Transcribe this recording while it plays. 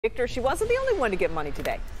Victor, she wasn't the only one to get money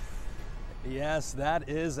today. Yes, that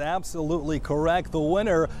is absolutely correct. The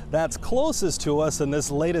winner that's closest to us in this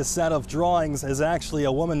latest set of drawings is actually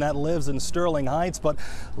a woman that lives in Sterling Heights. But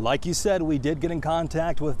like you said, we did get in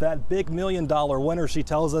contact with that big $1 million winner. She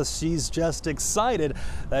tells us she's just excited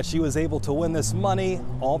that she was able to win this money,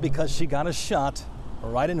 all because she got a shot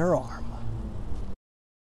right in her arm.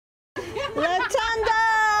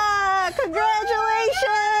 Latanda!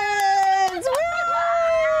 Congratulations!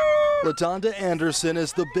 Latanda Anderson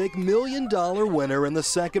is the big $1 million winner in the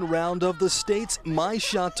second round of the state's My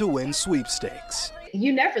Shot to Win sweepstakes.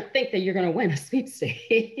 You never think that you're going to win a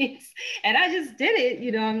sweepstakes. And I just did it.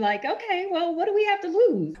 You know, I'm like, okay, well, what do we have to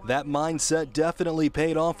lose? That mindset definitely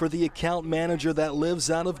paid off for the account manager that lives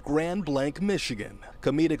out of Blanc, Michigan.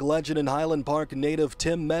 Comedic legend and Highland Park native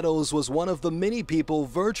Tim Meadows was one of the many people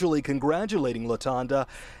virtually congratulating Latanda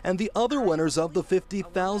and the other winners of the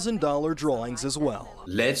 $50,000 drawings as well.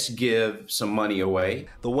 Let's give some money away.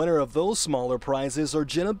 The winner of those smaller prizes are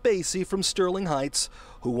Jenna Basie from Sterling Heights,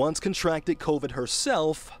 who once contracted COVID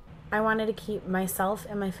herself. I wanted to keep myself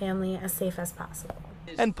and my family as safe as possible.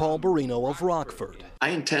 And Paul Barino of Rockford. I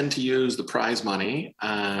intend to use the prize money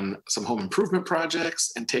on some home improvement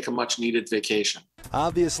projects and take a much needed vacation.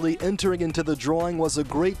 Obviously, entering into the drawing was a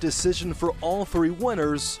great decision for all three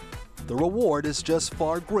winners. The reward is just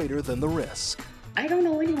far greater than the risk. I don't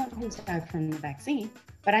know anyone who's died from the vaccine,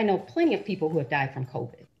 but I know plenty of people who have died from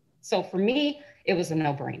COVID. So for me, it was a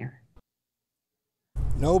no-brainer.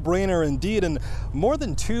 No-brainer indeed, and more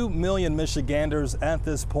than 2 million Michiganders at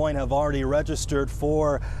this point have already registered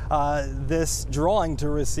for this drawing to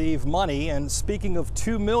receive money. And speaking of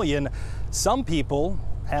 2 million, some people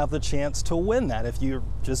have the chance to win that. If you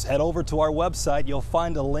just head over to our website, you'll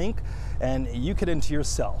find a link and you can enter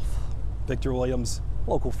yourself. Victor Williams,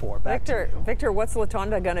 Local 4. Back to you. Victor, what's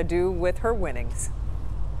Latanda going to do with her winnings?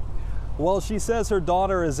 Well, she says her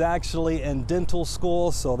daughter is actually in dental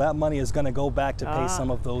school, so that money is going to go back to pay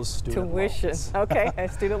some of those student tuition. loans. Okay,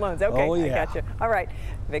 student loans. Okay, Oh, yeah. I got you. All right,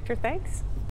 Victor, thanks.